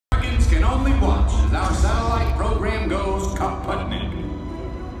can only watch as our satellite program goes kaputnik.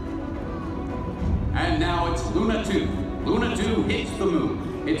 And now it's Luna 2. Luna 2 hits the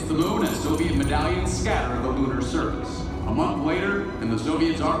moon. Hits the moon as Soviet medallions scatter the lunar surface. A month later, and the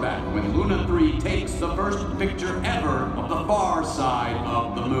Soviets are back when Luna 3 takes the first picture ever of the far side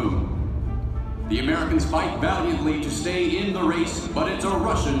of the moon. The Americans fight valiantly to stay in the race, but it's a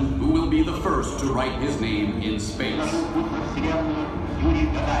Russian who will be the first to write his name in space.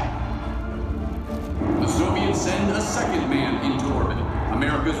 The Soviets send a second man into orbit.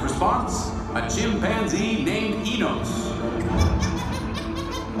 America's response? A chimpanzee named Enos.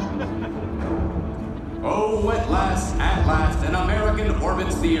 Oh, at last, an American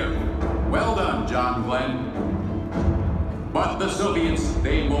orbits the Earth. Well done, John Glenn. But the Soviets,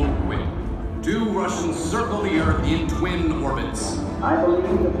 they won't quit. 2 Russians circle the Earth in twin orbits. I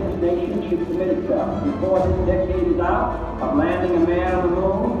believe that this nation should commit itself, before this decade is out, of landing a man on the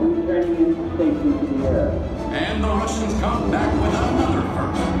moon, returning him safely to the Earth. And the Russians come back with another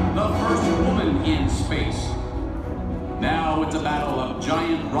first, the first woman in space. Now it's a battle of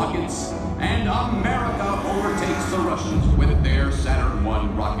giant rockets, and America overtakes the Russians with their Saturn I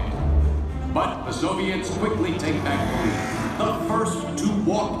rocket. But the Soviets quickly take back the lead, the first to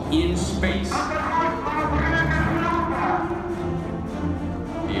walk in space.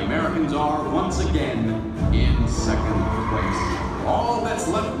 The Americans are once again in second place. All that's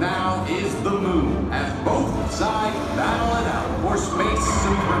left now is the moon, as both sides battle it out for space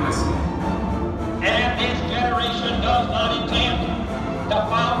supremacy. And this generation does not intend to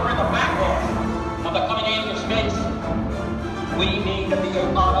follow in the backward of the coming age of space. We need to be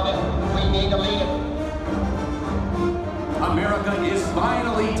a part of it. We need to lead it. America is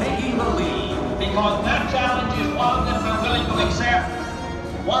finally taking the lead. Because that challenge is one that we're willing to accept,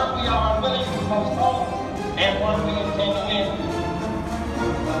 one we are unwilling to postpone, and one we intend to win.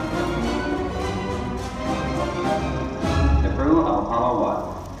 The crew of Apollo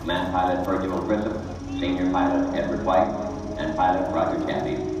 1, command pilot Virgil Grissom, senior pilot Edward White, and pilot Roger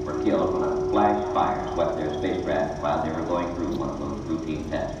Chappie were killed when a flash fire swept their spacecraft while they were going through one of those routine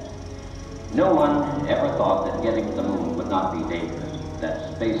tests. No one ever thought that getting to the moon would not be dangerous,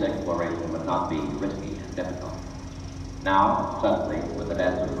 that space exploration would not be risky and difficult. Now, suddenly, with the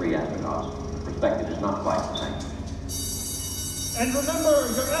deaths of 3 astronauts, the perspective is not quite the same. And remember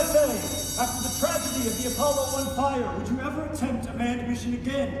your essay! After the tragedy of the Apollo 1 fire, would you ever attempt a manned mission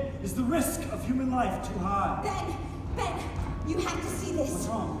again? Is the risk of human life too high? Ben, you have to see this. What's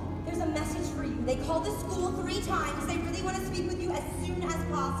wrong? There's a message for you. They called the school 3 times. They really want to speak with you as soon as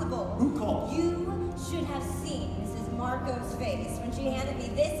possible. Who called? You should have seen Mrs. Marco's face when she handed me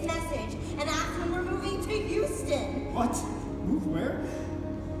this message and asked when we're moving to Houston. What? Move where?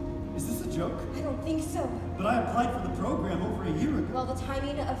 Is this a joke? I don't think so. But I applied for the program over a year ago. Well, the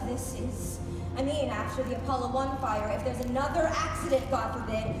timing of this is... after the Apollo 1 fire, if there's another accident, God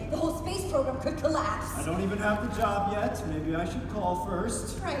forbid, the whole space program could collapse. I don't even have the job yet. Maybe I should call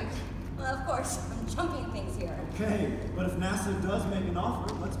first. Right. Well, of course, I'm jumping things here. Okay, but if NASA does make an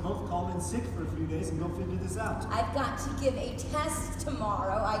offer, let's both call in sick for a few days and go figure this out. I've got to give a test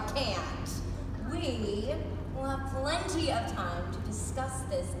tomorrow. I can't. We will have plenty of time to discuss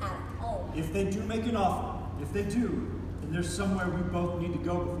this at home. If they do make an offer, if they do, then there's somewhere we both need to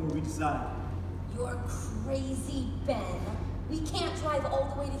go before we decide. You're crazy, Ben. We can't drive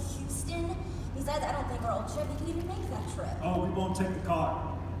all the way to Houston. Besides, I don't think our old Chevy can even make that trip. Oh, we won't take the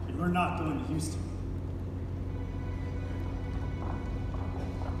car. And we're not going to Houston.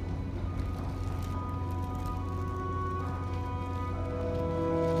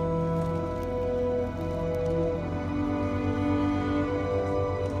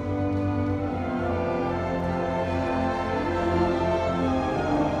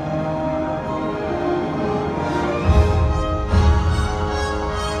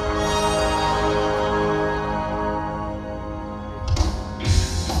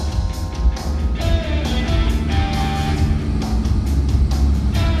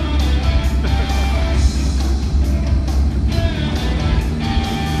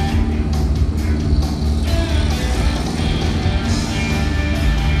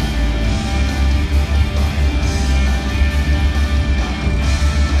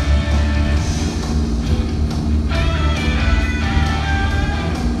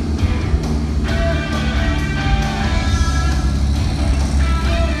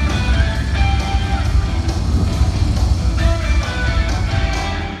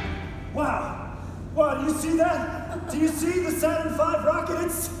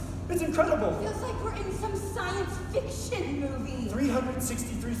 It's incredible. Feels like we're in some science fiction movie.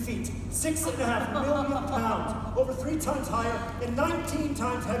 363 feet, 6.5 million pounds, over 3 times higher and 19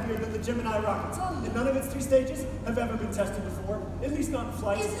 times heavier than the Gemini rockets. And none of its 3 stages have ever been tested before, at least not in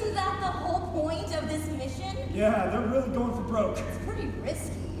flight. Isn't that the whole point of this mission? Yeah, they're really going for broke. It's pretty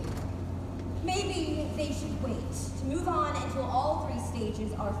risky. Maybe they should wait to move on until all 3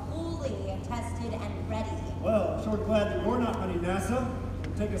 stages are fully tested and ready. Well, I'm sure glad that you're not running NASA.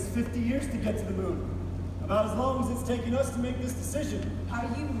 It'll take us 50 years to get to the moon. About as long as it's taking us to make this decision. Are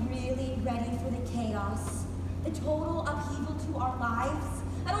you really ready for the chaos? The total upheaval to our lives?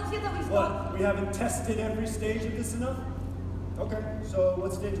 I don't feel that we've What, we haven't tested every stage of this enough? Okay, so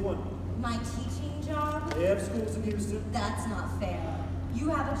what's stage 1? My teaching job? They have schools in Houston. That's not fair. You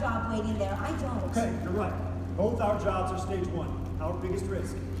have a job waiting there, I don't. Okay, you're right. Both our jobs are stage 1, our biggest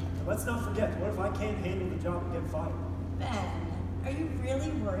risk. And let's not forget, what if I can't handle the job and get fired? Ben, are you really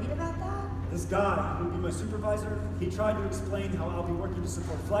worried about that? This guy, who'd be my supervisor, he tried to explain how I'll be working to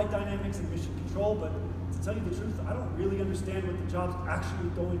support flight dynamics and mission control, but to tell you the truth, I don't really understand what the job's actually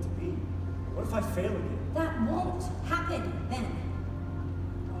going to be. What if I fail again? That won't happen, Ben.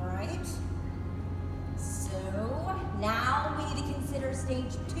 All right? So, now we need to consider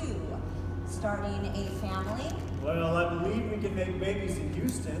stage 2, starting a family. Well, I believe we can make babies in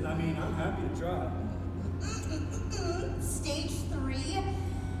Houston. I mean, I'm happy to try. Stage 3?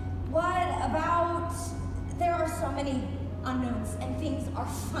 What about... There are so many unknowns, and things are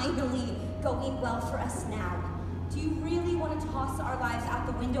finally going well for us now. Do you really want to toss our lives out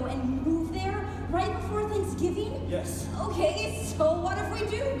the window and move there right before Thanksgiving? Yes. Okay, so what if we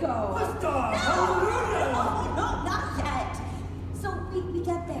do go? Lift off! Hallelujah! Oh, no, not yet. So we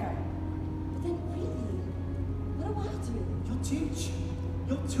get there. But then really, what do I do? You'll teach.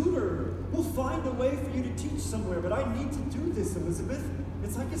 You'll tutor. We'll find a way for you to teach somewhere, but I need to do this, Elizabeth.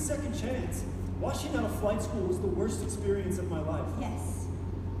 It's like a second chance. Washing out of flight school was the worst experience of my life. Yes.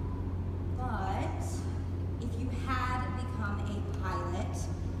 But if you had become a pilot,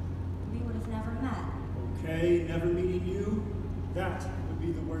 we would have never met. Okay, never meeting you, that would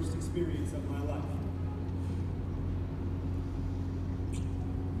be the worst experience of my life.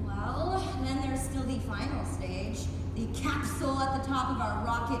 Well, then there's still the final stage. The capsule at the top of our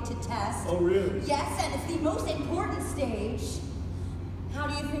rocket to test. Oh, really? Yes, and it's the most important stage. How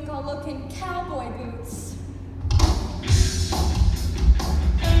do you think I'll look in cowboy boots?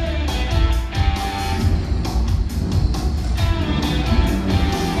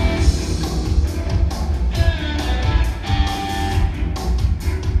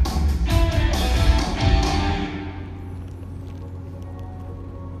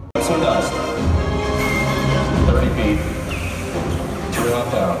 Some dust. 30 feet.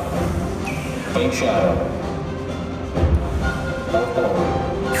 2.5 down. Faint shadow. Pull forward.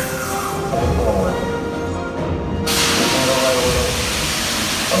 Pull forward. You can go right with it.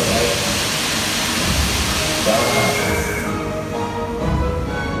 Okay. Down half.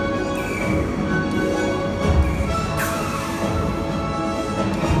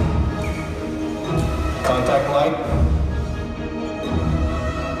 Contact light.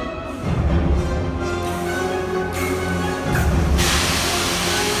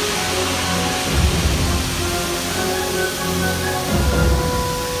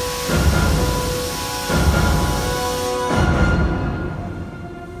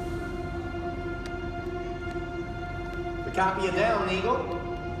 Copy you down, Eagle.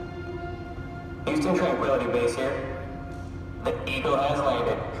 Houston Tranquility Base here. The Eagle has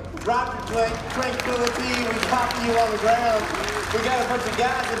landed. Roger, Tranquility, we copy you on the ground. We got a bunch of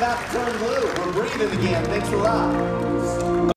guys about to turn blue. We're breathing again. Thanks a lot.